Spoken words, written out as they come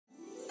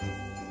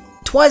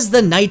'Twas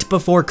the night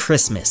before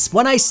Christmas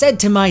when I said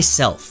to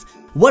myself,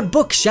 what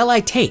book shall I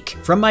take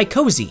from my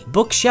cozy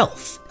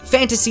bookshelf?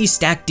 Fantasy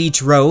stacked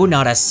each row,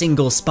 not a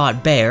single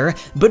spot bare,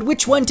 but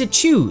which one to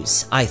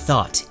choose, I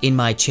thought, in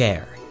my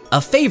chair. A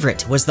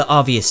favorite was the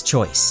obvious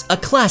choice, a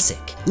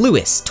classic,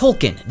 Lewis,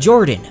 Tolkien,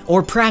 Jordan,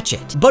 or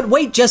Pratchett. But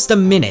wait just a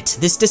minute,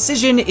 this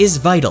decision is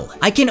vital.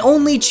 I can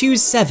only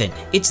choose 7,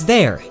 it's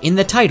there, in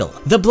the title.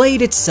 The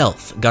Blade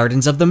itself,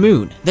 Gardens of the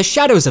Moon, The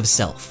Shadows of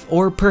Self,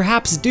 or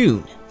perhaps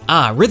Dune.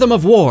 Ah, Rhythm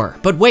of War,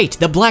 but wait,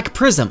 The Black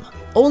Prism.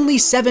 Only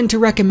 7 to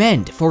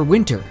recommend for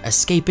winter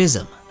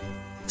escapism.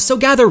 So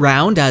gather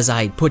round as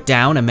I put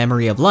down a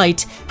memory of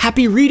light.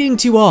 Happy reading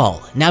to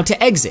all. Now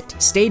to exit,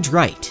 stage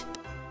right.